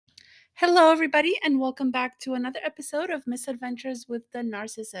Hello, everybody, and welcome back to another episode of Misadventures with the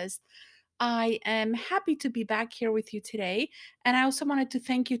Narcissist. I am happy to be back here with you today. And I also wanted to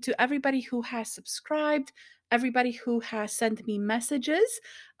thank you to everybody who has subscribed, everybody who has sent me messages,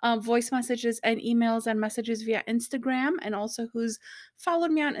 voice messages, and emails and messages via Instagram, and also who's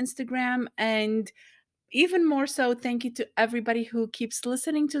followed me on Instagram. And even more so, thank you to everybody who keeps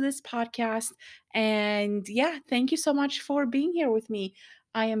listening to this podcast. And yeah, thank you so much for being here with me.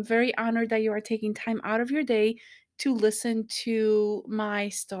 I am very honored that you are taking time out of your day to listen to my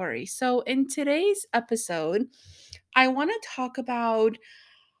story. So, in today's episode, I want to talk about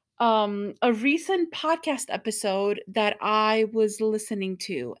a recent podcast episode that I was listening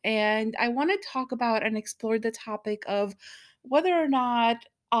to, and I want to talk about and explore the topic of whether or not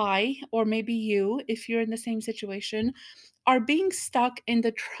I, or maybe you, if you're in the same situation, are being stuck in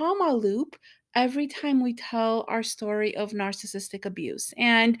the trauma loop every time we tell our story of narcissistic abuse.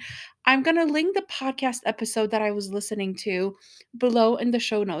 And I'm going to link the podcast episode that I was listening to below in the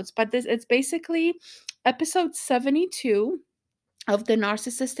show notes, but this it's basically episode 72 of the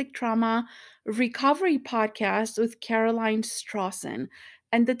Narcissistic Trauma Recovery Podcast with Caroline Strawson.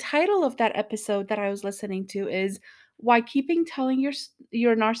 And the title of that episode that I was listening to is Why Keeping Telling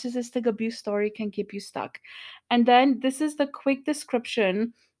Your Narcissistic Abuse Story Can Keep You Stuck. And then this is the quick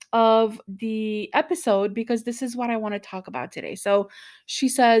description of the episode because this is what I want to talk about today. So she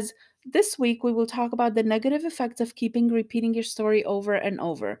says, this week we will talk about the negative effects of keeping repeating your story over and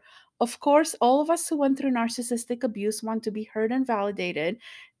over. Of course, all of us who went through narcissistic abuse want to be heard and validated,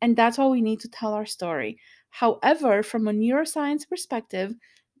 and that's why we need to tell our story. However, from a neuroscience perspective,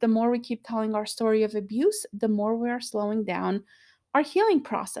 the more we keep telling our story of abuse, the more we are slowing down our healing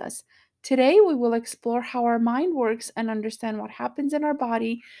process. Today, we will explore how our mind works and understand what happens in our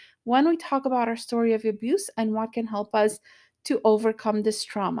body when we talk about our story of abuse and what can help us to overcome this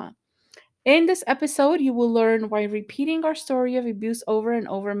trauma. In this episode, you will learn why repeating our story of abuse over and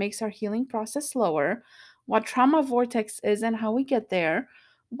over makes our healing process slower, what trauma vortex is and how we get there,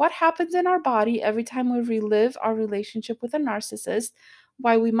 what happens in our body every time we relive our relationship with a narcissist,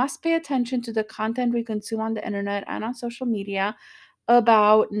 why we must pay attention to the content we consume on the internet and on social media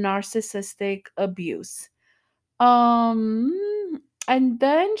about narcissistic abuse. And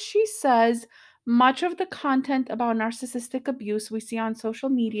then she says much of the content about narcissistic abuse we see on social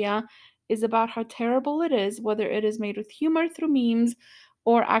media is about how terrible it is, whether it is made with humor through memes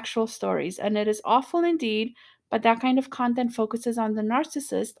or actual stories. And it is awful indeed, but that kind of content focuses on the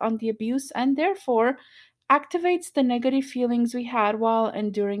narcissist, on the abuse, and therefore activates the negative feelings we had while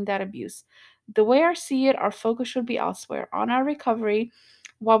enduring that abuse. The way I see it, our focus should be elsewhere on our recovery,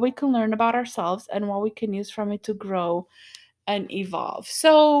 what we can learn about ourselves, and what we can use from it to grow and evolve.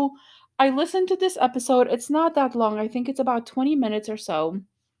 So I listened to this episode. It's not that long, I think it's about 20 minutes or so.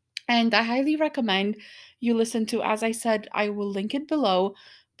 And I highly recommend you listen to, as I said, I will link it below.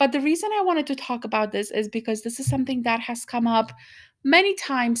 But the reason I wanted to talk about this is because this is something that has come up many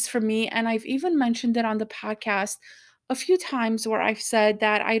times for me. And I've even mentioned it on the podcast a few times where I've said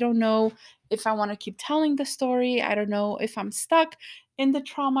that I don't know if I want to keep telling the story. I don't know if I'm stuck in the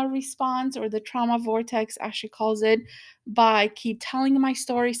trauma response or the trauma vortex, as she calls it, by keep telling my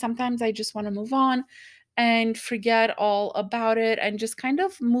story. Sometimes I just want to move on and forget all about it and just kind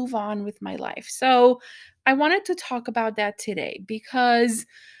of move on with my life. So, I wanted to talk about that today because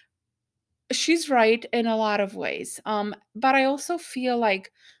she's right in a lot of ways. But I also feel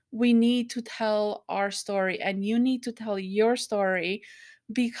like we need to tell our story and you need to tell your story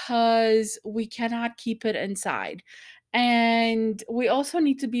because we cannot keep it inside. And we also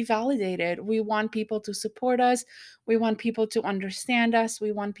need to be validated. We want people to support us. We want people to understand us.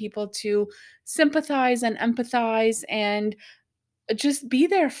 We want people to sympathize and empathize and just be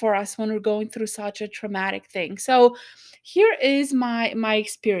there for us when we're going through such a traumatic thing. So here is my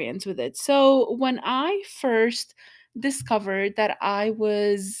experience with it. So when I first discovered that I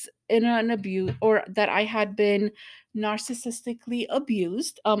was in an abuse or that I had been narcissistically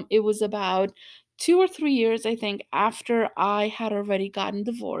abused, it was about 2 or 3 years, I think, after I had already gotten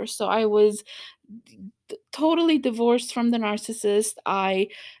divorced. So I was totally divorced from the narcissist. I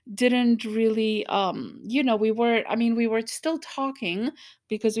didn't really we were still talking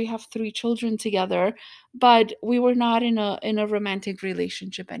because we have 3 children together, but we were not in a romantic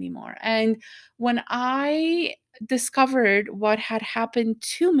relationship anymore. And when I discovered what had happened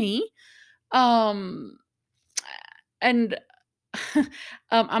to me, um and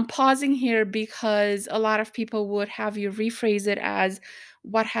I'm pausing here because a lot of people would have you rephrase it as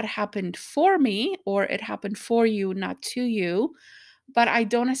what had happened for me or it happened for you, not to you. but I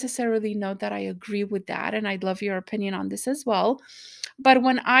don't necessarily know that I agree with that. And I'd love your opinion on this as well. But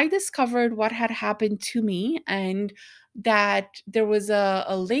when I discovered what had happened to me and that there was a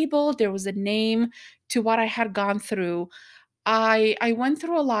label, there was a name to what I had gone through, I went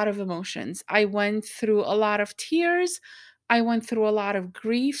through a lot of emotions. I went through a lot of tears. I went through a lot of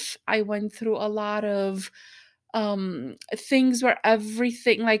grief. I went through a lot of things where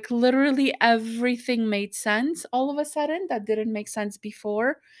everything, like literally everything made sense all of a sudden that didn't make sense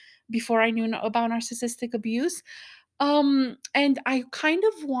before I knew about narcissistic abuse. And I kind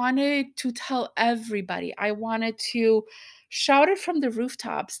of wanted to tell everybody. I wanted to shout it from the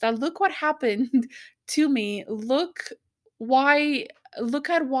rooftops that look what happened to me. Why look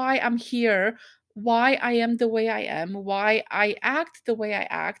at why I'm here, why I am the way I am, why I act the way I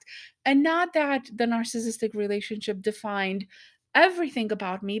act, and not that the narcissistic relationship defined everything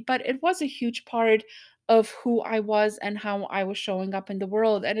about me, but it was a huge part of who I was and how I was showing up in the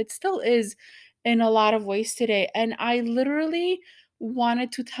world, and it still is in a lot of ways today. And I literally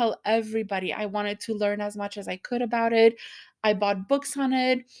wanted to tell everybody. I wanted to learn as much as I could about it. I bought books on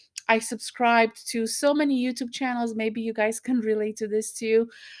it. I subscribed to so many YouTube channels. Maybe you guys can relate to this too.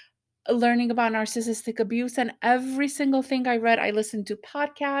 Learning about narcissistic abuse, and every single thing I read, I listened to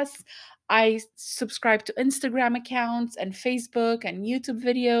podcasts. I subscribed to Instagram accounts and Facebook and YouTube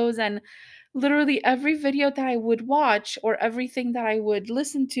videos, and literally every video that I would watch or everything that I would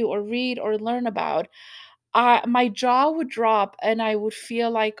listen to or read or learn about, my jaw would drop and I would feel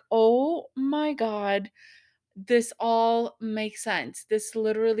like, oh my God, this all makes sense. This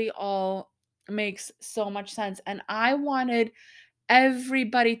literally all makes so much sense. And I wanted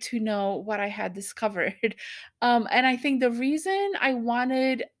everybody to know what I had discovered. And I think the reason I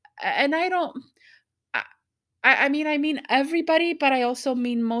wanted, and I don't, I, I mean everybody, but I also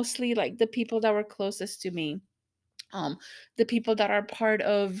mean mostly like the people that were closest to me, um, the people that are part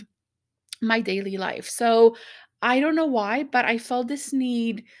of my daily life. So I don't know why, but I felt this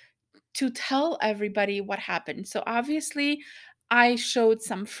need to tell everybody what happened. So obviously, I showed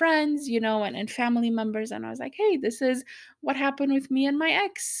some friends, and family members, and I was like, hey, this is what happened with me and my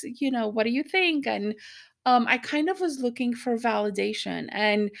ex. What do you think? And I kind of was looking for validation,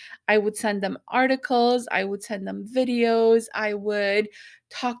 and I would send them articles, I would send them videos, I would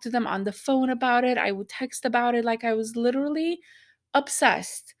talk to them on the phone about it, I would text about it. Like I was literally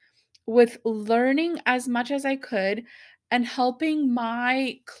obsessed with learning as much as I could and helping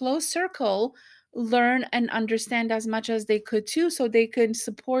my close circle learn and understand as much as they could too, so they could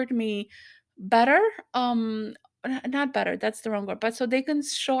support me better. Not better, that's the wrong word, but so they can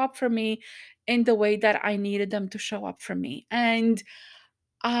show up for me in the way that I needed them to show up for me. And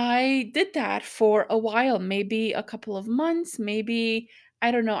I did that for a while, maybe a couple of months, maybe,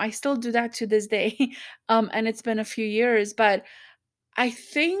 I don't know. I still do that to this day. And it's been a few years, but I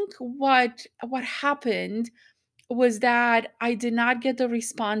think what happened was that I did not get the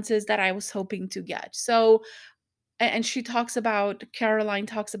responses that I was hoping to get. So, and Caroline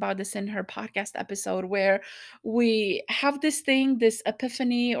talks about this in her podcast episode, where we have this thing, this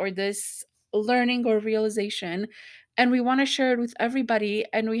epiphany or this learning or realization, and we want to share it with everybody.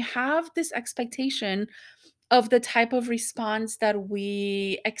 And we have this expectation of the type of response that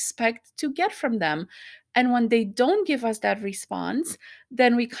we expect to get from them. And when they don't give us that response,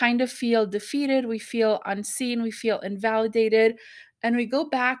 then we kind of feel defeated, we feel unseen, we feel invalidated, and we go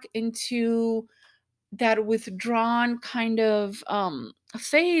back into that withdrawn kind of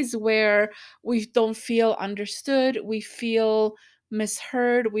phase where we don't feel understood, we feel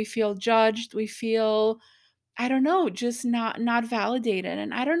misheard, we feel judged, we feel, I don't know, just not validated.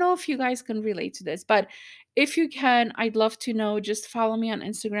 And I don't know if you guys can relate to this, but if you can, I'd love to know. Just follow me on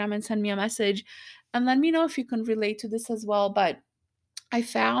Instagram and send me a message and let me know if you can relate to this as well. But I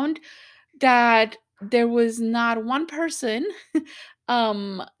found that there was not one person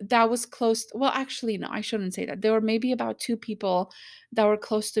that was close. Well, actually no, I shouldn't say that. There were maybe about two people that were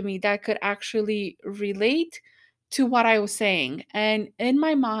close to me that could actually relate to what I was saying. And in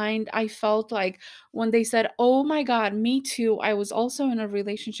my mind, I felt like when they said, oh my God, me too, I was also in a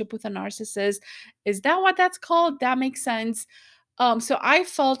relationship with a narcissist. Is that what that's called? That makes sense. So I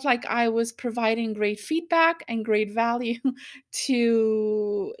felt like I was providing great feedback and great value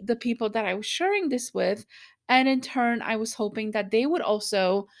to the people that I was sharing this with. And in turn, I was hoping that they would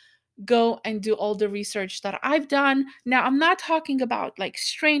also go and do all the research that I've done. Now, I'm not talking about like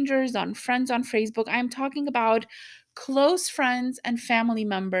strangers on friends on Facebook. I'm talking about close friends and family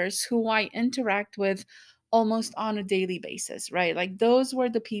members who I interact with almost on a daily basis, right? Like those were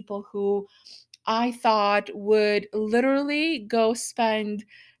the people who I thought would literally go spend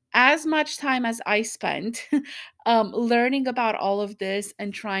as much time as I spent learning about all of this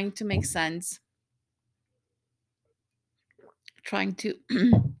and trying to make sense, trying to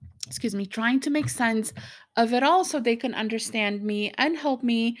excuse me, trying to make sense of it all so they can understand me and help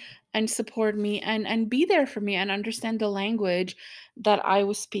me and support me and be there for me and understand the language that I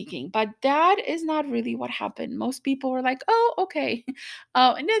was speaking. But that is not really what happened. Most people were like, "Oh, okay.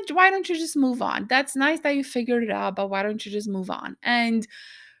 And then why don't you just move on? That's nice that you figured it out, but why don't you just move on?" And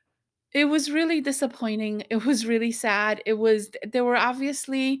it was really disappointing. It was really sad. They were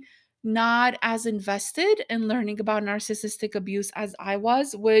obviously not as invested in learning about narcissistic abuse as I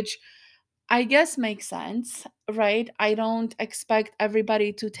was, which I guess makes sense, right? I don't expect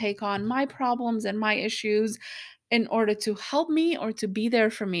everybody to take on my problems and my issues in order to help me or to be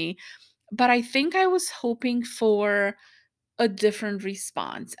there for me. But I think I was hoping for a different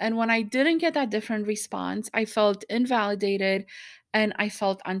response. And when I didn't get that different response, I felt invalidated and I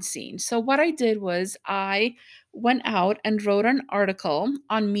felt unseen. So, what I did was I went out and wrote an article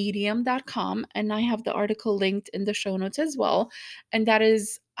on medium.com, and I have the article linked in the show notes as well. And that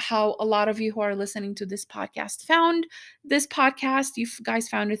is how a lot of you who are listening to this podcast found this podcast. You guys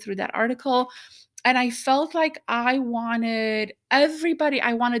found it through that article. And I felt like I wanted everybody,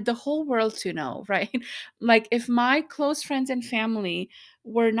 I wanted the whole world to know, right? Like if my close friends and family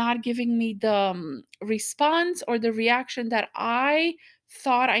were not giving me the response or the reaction that I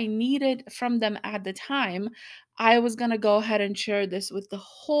thought I needed from them at the time, I was going to go ahead and share this with the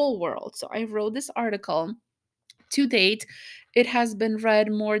whole world. So I wrote this article. To date, it has been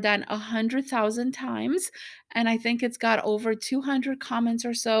read more than 100,000 times, and I think it's got over 200 comments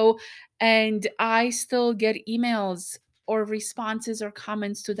or so. And I still get emails or responses or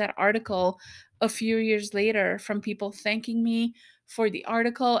comments to that article a few years later from people thanking me for the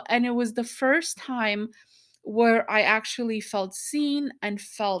article. And it was the first time where I actually felt seen and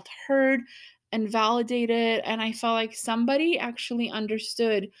felt heard and validated. And I felt like somebody actually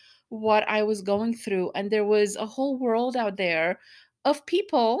understood what I was going through. And there was a whole world out there of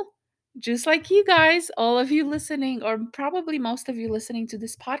people just like you guys, all of you listening, or probably most of you listening to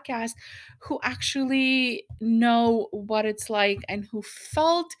this podcast, who actually know what it's like and who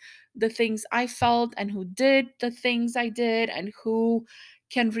felt the things I felt and who did the things I did and who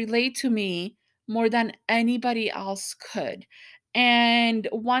can relate to me more than anybody else could. And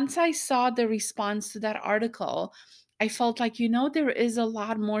once I saw the response to that article, I felt like, there is a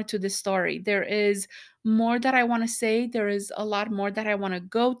lot more to this story. There is more that I want to say. There is a lot more that I want to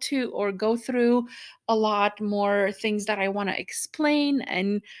go to or go through, a lot more things that I want to explain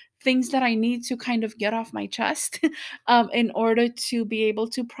and things that I need to kind of get off my chest in order to be able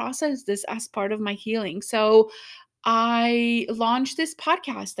to process this as part of my healing. So, I launched this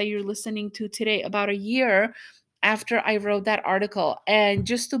podcast that you're listening to today about a year after I wrote that article. And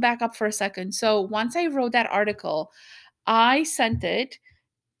just to back up for a second, so once I wrote that article, I sent it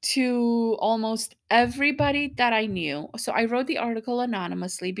to almost everybody that I knew. So I wrote the article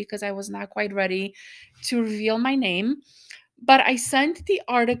anonymously because I was not quite ready to reveal my name. But I sent the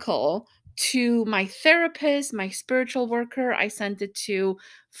article to my therapist, my spiritual worker. I sent it to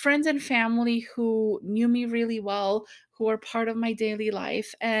friends and family who knew me really well, who were part of my daily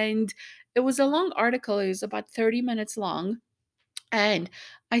life. And it was a long article, it was about 30 minutes long. And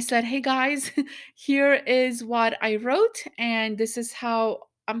I said, "Hey guys, here is what I wrote, and this is how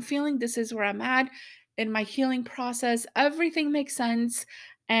I'm feeling. This is where I'm at in my healing process. Everything makes sense.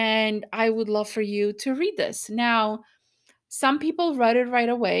 And I would love for you to read this." Now, some people read it right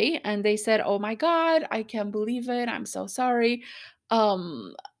away and they said, "Oh my God, I can't believe it. I'm so sorry.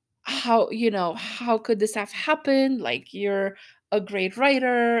 Um, how could this have happened? Like, you're a great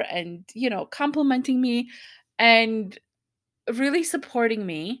writer," and, complimenting me and really supporting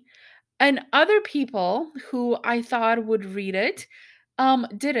me. And other people who I thought would read it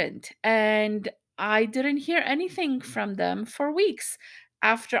didn't. And I didn't hear anything from them for weeks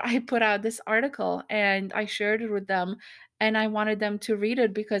after I put out this article and I shared it with them. And I wanted them to read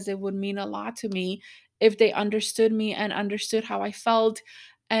it because it would mean a lot to me if they understood me and understood how I felt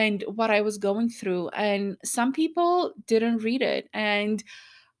and what I was going through. And some people didn't read it. And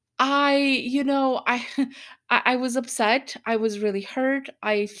I, I was upset. I was really hurt.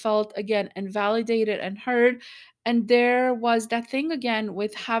 I felt again invalidated and hurt. And there was that thing again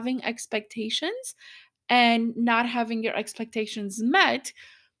with having expectations and not having your expectations met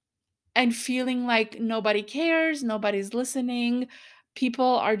and feeling like nobody cares, nobody's listening. People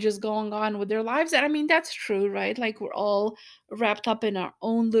are just going on with their lives. And I mean, that's true, right? Like we're all wrapped up in our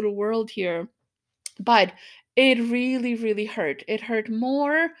own little world here. But it really, really hurt. It hurt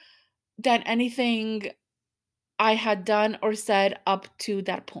more than anything I had done or said up to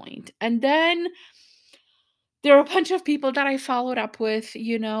that point. And then there were a bunch of people that I followed up with,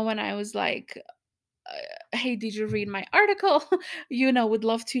 and I was like, hey, did you read my article? Would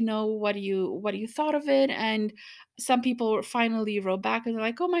love to know what you thought of it. And some people finally wrote back and they're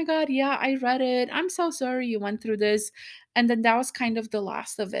like, oh my god, yeah, I read it, I'm so sorry you went through this. And then that was kind of the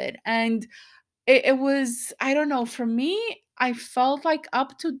last of it. And it was, I don't know, for me, I felt like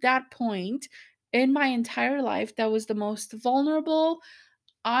up to that point in my entire life, that was the most vulnerable,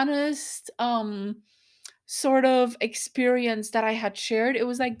 honest, sort of experience that I had shared. It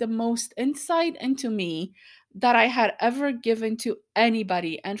was like the most insight into me that I had ever given to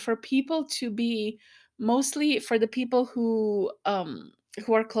anybody. And for people to be, mostly for the people who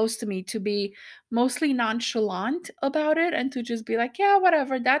are close to me, to be mostly nonchalant about it and to just be like, yeah,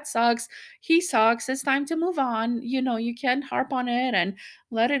 whatever, that sucks. He sucks. It's time to move on. You can't harp on it and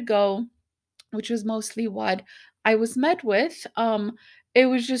let it go, which was mostly what I was met with. It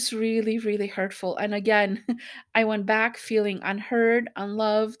was just really, really hurtful. And again, I went back feeling unheard,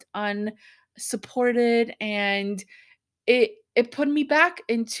 unloved, unsupported, and it put me back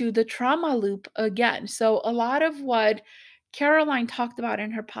into the trauma loop again. So a lot of what Caroline talked about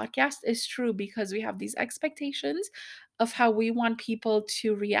in her podcast is true, because we have these expectations of how we want people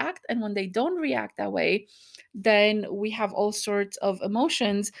to react, and when they don't react that way, then we have all sorts of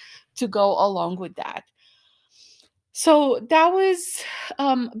emotions to go along with that. So that was,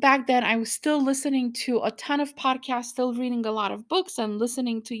 back then. I was still listening to a ton of podcasts, still reading a lot of books and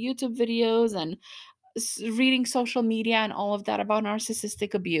listening to YouTube videos and reading social media and all of that about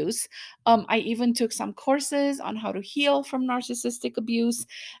narcissistic abuse. I even took some courses on how to heal from narcissistic abuse.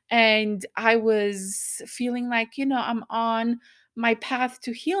 And I was feeling like, I'm on my path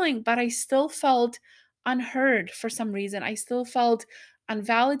to healing, but I still felt unheard for some reason. I still felt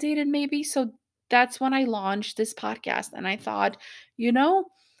unvalidated, maybe. So that's when I launched this podcast. And I thought, you know,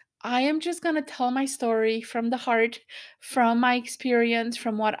 I am just going to tell my story from the heart, from my experience,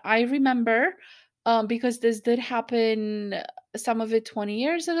 from what I remember, because this did happen, some of it 20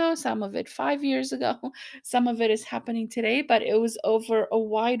 years ago, some of it 5 years ago, some of it is happening today, but it was over a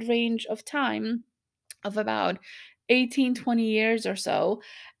wide range of time of about 18, 20 years or so.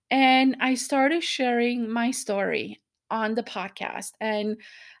 And I started sharing my story on the podcast. And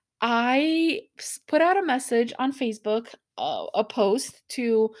I put out a message on Facebook, a post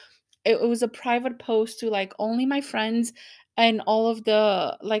to, it was a private post to like only my friends and all of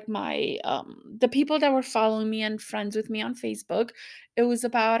the, like, my the people that were following me and friends with me on Facebook. It was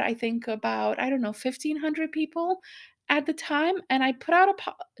about, I think, about, I don't know, 1,500 people at the time. And I put out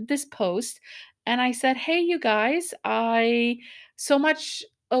this post, and I said, hey, you guys, I so much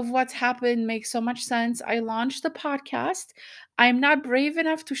of what's happened makes so much sense. I launched the podcast. I'm not brave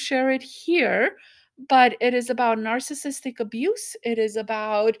enough to share it here, but it is about narcissistic abuse. It is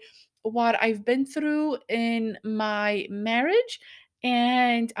about what I've been through in my marriage,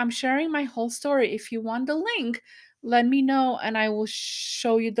 and I'm sharing my whole story. If you want the link, let me know and I will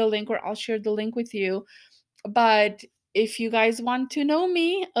show you the link, or I'll share the link with you. But if you guys want to know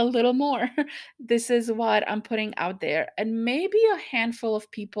me a little more, this is what I'm putting out there. And maybe a handful of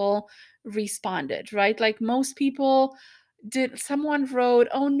people responded, right? Like most people did. Someone wrote,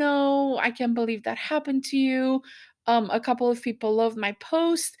 oh no, I can't believe that happened to you. A couple of people loved my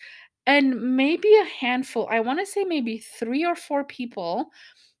post. And maybe a handful, I want to say maybe 3 or 4 people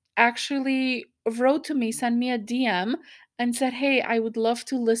actually wrote to me, sent me a DM, and said, hey, I would love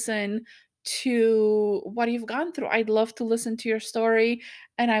to listen to what you've gone through. I'd love to listen to your story,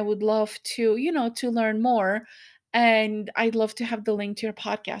 and I would love to, to learn more. And I'd love to have the link to your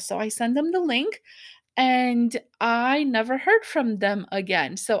podcast. So I sent them the link, and I never heard from them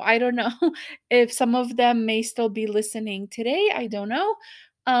again. So I don't know if some of them may still be listening today. I don't know.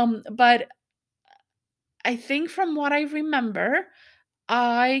 But I think from what I remember,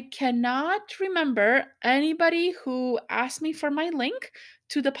 I cannot remember anybody who asked me for my link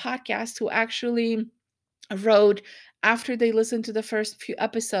to the podcast who actually wrote after they listened to the first few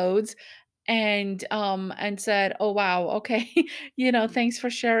episodes and said, oh wow, okay, thanks for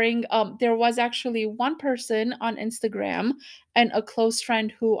sharing. There was actually one person on Instagram and a close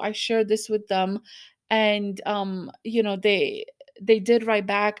friend who I shared this with them, and they did write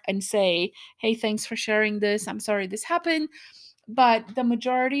back and say, hey, thanks for sharing this, I'm sorry this happened. But the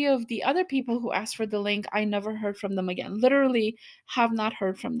majority of the other people who asked for the link, I never heard from them again. Literally have not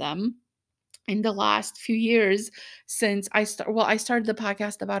heard from them in the last few years since I started the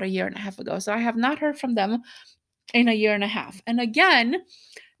podcast about a year and a half ago. So I have not heard from them in a year and a half. And again,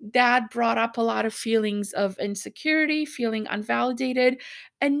 that brought up a lot of feelings of insecurity, feeling unvalidated,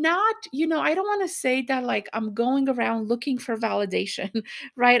 and not, I don't want to say that like I'm going around looking for validation,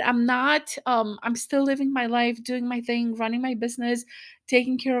 right? I'm not, I'm still living my life, doing my thing, running my business,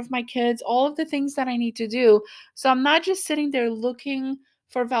 taking care of my kids, all of the things that I need to do. So I'm not just sitting there looking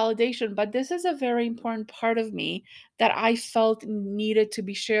for validation, but this is a very important part of me that I felt needed to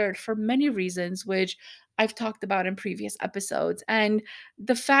be shared for many reasons, which I've talked about in previous episodes. And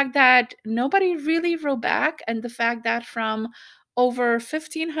the fact that nobody really wrote back, and the fact that from over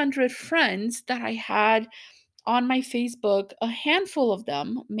 1,500 friends that I had on my Facebook, a handful of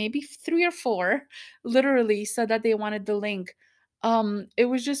them, maybe three or four, literally said that they wanted the link. It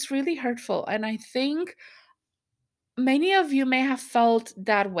was just really hurtful. And I think many of you may have felt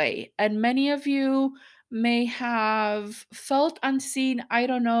that way, and many of you may have felt unseen. I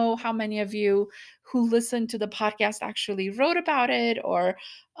don't know how many of you who listened to the podcast actually wrote about it, or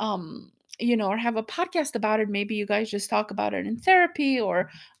or have a podcast about it. Maybe you guys just talk about it in therapy or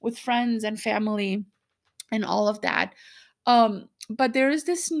with friends and family and all of that. But there is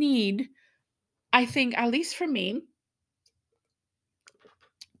this need, I think, at least for me,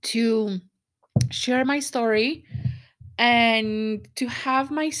 to share my story and to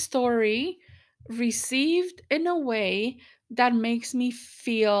have my story received in a way that makes me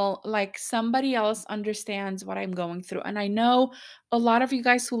feel like somebody else understands what I'm going through. And I know a lot of you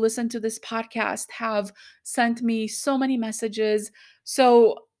guys who listen to this podcast have sent me so many messages.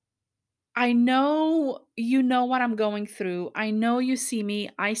 So I know you know what I'm going through. I know you see me.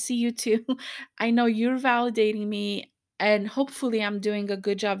 I see you too. I know you're validating me. And hopefully, I'm doing a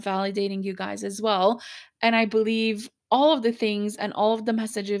good job validating you guys as well. And I believe all of the things and all of the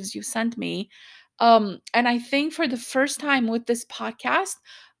messages you sent me. And I think for the first time with this podcast,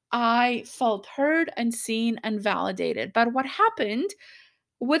 I felt heard and seen and validated. But what happened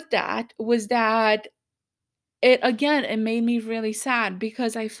with that was that it made me really sad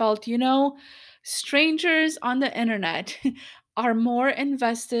because I felt, strangers on the internet are more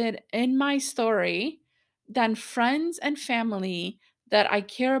invested in my story than friends and family that I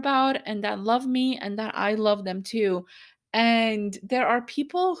care about and that love me and that I love them too. And there are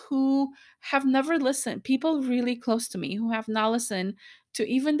people who have never listened, people really close to me who have not listened to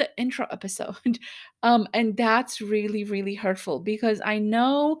even the intro episode. And that's really, really hurtful because I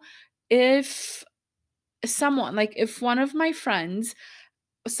know if someone, like if one of my friends,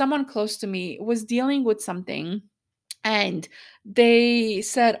 someone close to me was dealing with something and they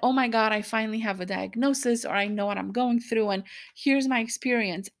said, "Oh my god, I finally have a diagnosis, or I know what I'm going through and here's my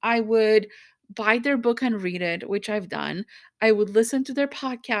experience." I would buy their book and read it, which I've done. I would listen to their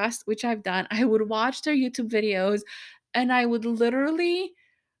podcast, which I've done. I would watch their YouTube videos, and I would literally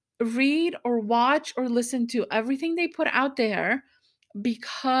read or watch or listen to everything they put out there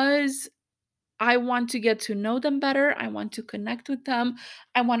because I want to get to know them better. I want to connect with them.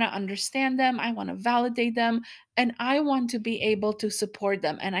 I want to understand them. I want to validate them. And I want to be able to support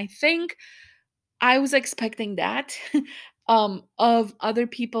them. And I think I was expecting that of other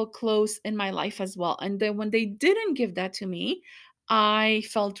people close in my life as well. And then when they didn't give that to me, I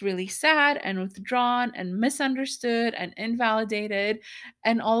felt really sad and withdrawn and misunderstood and invalidated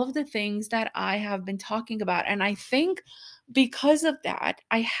and all of the things that I have been talking about. And I think because of that,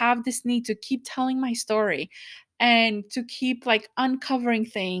 I have this need to keep telling my story and to keep like uncovering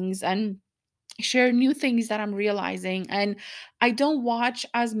things and share new things that I'm realizing. And I don't watch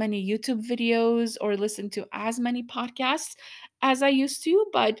as many YouTube videos or listen to as many podcasts as I used to,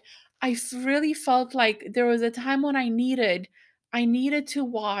 but really felt like there was a time when I needed to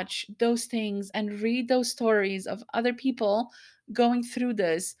watch those things and read those stories of other people going through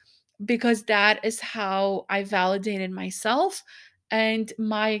this because that is how I validated myself and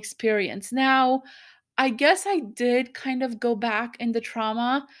my experience. Now, I guess I did kind of go back in the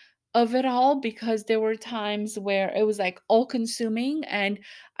trauma of it all because there were times where it was like all consuming and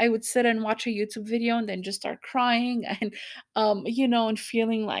I would sit and watch a YouTube video and then just start crying and and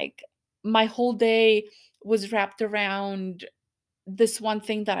feeling like my whole day was wrapped around this one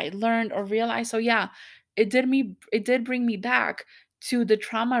thing that I learned or realized. So yeah, it did bring me back to the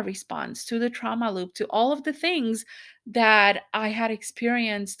trauma response, to the trauma loop, to all of the things that I had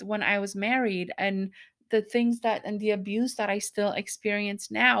experienced when I was married and the things that and the abuse that I still experience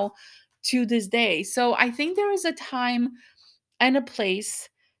now to this day. So I think there is a time and a place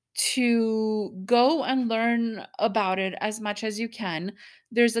to go and learn about it as much as you can.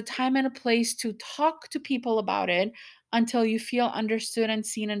 There's a time and a place to talk to people about it until you feel understood and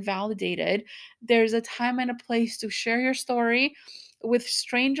seen and validated. There's a time and a place to share your story with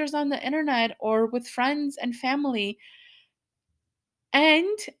strangers on the internet or with friends and family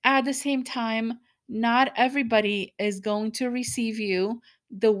And at the same time, not everybody is going to receive you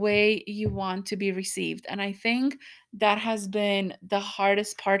the way you want to be received. And I think that has been the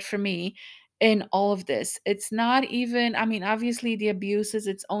hardest part for me in all of this. It's not even, I mean, obviously the abuse is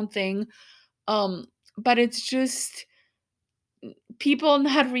its own thing. Um, but it's just people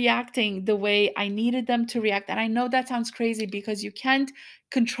not reacting the way I needed them to react. And I know that sounds crazy because you can't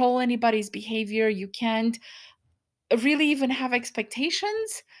control anybody's behavior. You can't really even have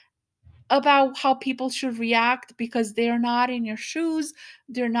expectations about how people should react because they're not in your shoes,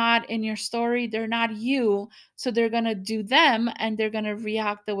 they're not in your story, they're not you. So they're going to do them and they're going to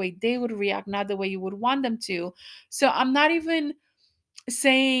react the way they would react, not the way you would want them to. So I'm not even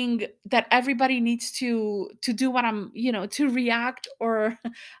saying that everybody needs to do what I'm, to react or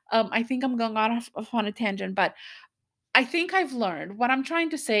I think I'm going off on a tangent, but I think I've learned. What I'm trying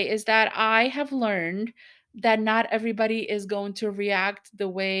to say is that I have learned that not everybody is going to react the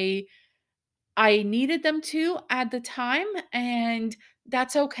way I needed them to at the time, and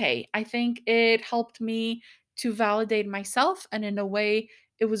that's okay. I think it helped me to validate myself, and in a way,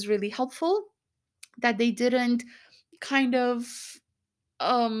 it was really helpful that they didn't kind of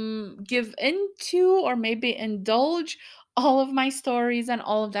give into or maybe indulge all of my stories and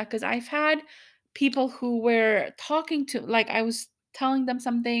all of that, because I've had people who were talking to, like, I was telling them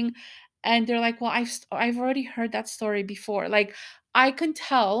something and they're like, well, I've already heard that story before. Like, I can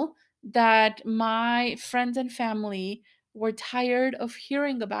tell that my friends and family were tired of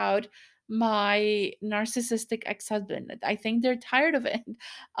hearing about my narcissistic ex-husband. I think they're tired of it.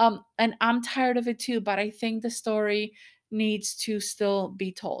 And I'm tired of it too, but I think the story needs to still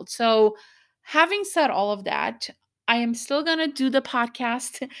be told. So, having said all of that, I am still going to do the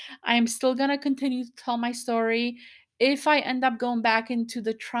podcast. I am still going to continue to tell my story. If I end up going back into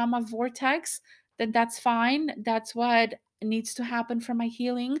the trauma vortex, then that's fine. That's what needs to happen for my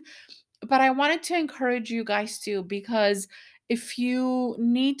healing. But I wanted to encourage you guys too, because if you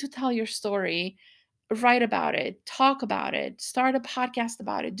need to tell your story, write about it, talk about it, start a podcast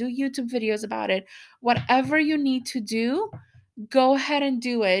about it, do YouTube videos about it, whatever you need to do, go ahead and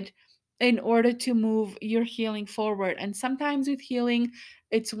do it in order to move your healing forward. And sometimes with healing,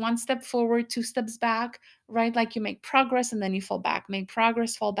 it's one step forward, two steps back, right? Like you make progress and then you fall back, make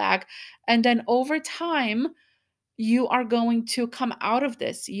progress, fall back. And then over time, you are going to come out of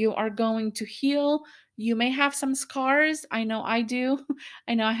this. You are going to heal. You may have some scars. I know I do.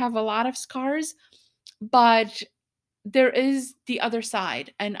 I know I have a lot of scars, but there is the other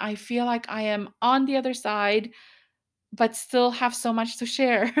side. And I feel like I am on the other side, but still have so much to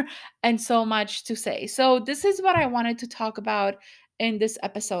share and so much to say. So, this is what I wanted to talk about in this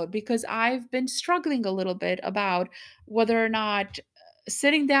episode because I've been struggling a little bit about whether or not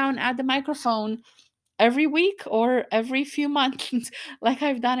sitting down at the microphone every week or every few months, like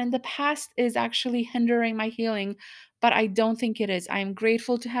I've done in the past, is actually hindering my healing. But I don't think it is. I am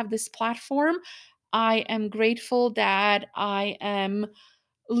grateful to have this platform. I am grateful that I am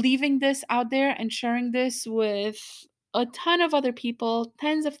leaving this out there and sharing this with a ton of other people,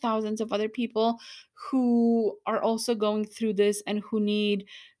 tens of thousands of other people who are also going through this and who need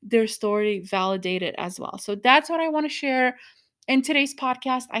their story validated as well. So that's what I want to share in today's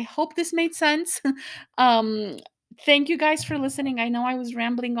podcast. I hope this made sense. um, Thank you guys for listening. I know I was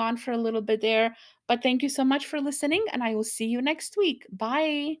rambling on for a little bit there, but thank you so much for listening, and I will see you next week.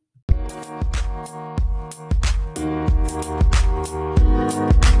 Bye.